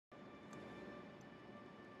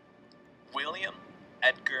William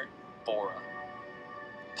Edgar Borah,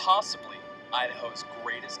 possibly Idaho's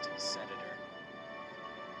greatest senator.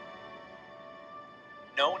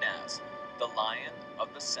 Known as the Lion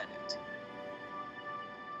of the Senate.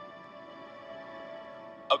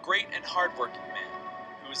 A great and hardworking man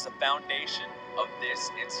who is the foundation of this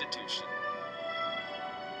institution.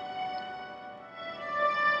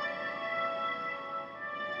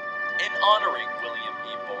 In honoring William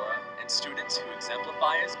E. Borah and students who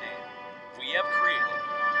exemplify his name, we have created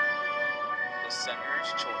the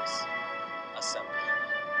Senator's Choice Assembly.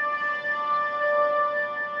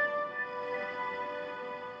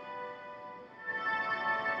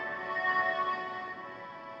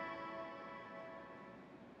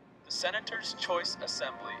 The Senator's Choice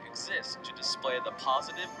Assembly exists to display the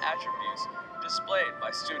positive attributes displayed by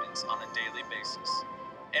students on a daily basis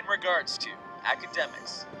in regards to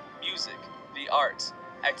academics, music, the arts,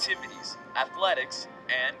 activities, athletics,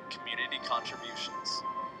 and community contributions.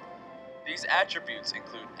 These attributes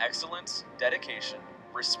include excellence, dedication,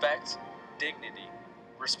 respect, dignity,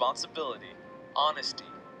 responsibility, honesty,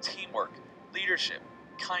 teamwork, leadership,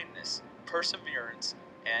 kindness, perseverance,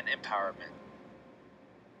 and empowerment.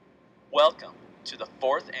 Welcome to the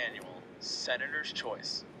 4th Annual Senator's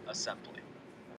Choice Assembly.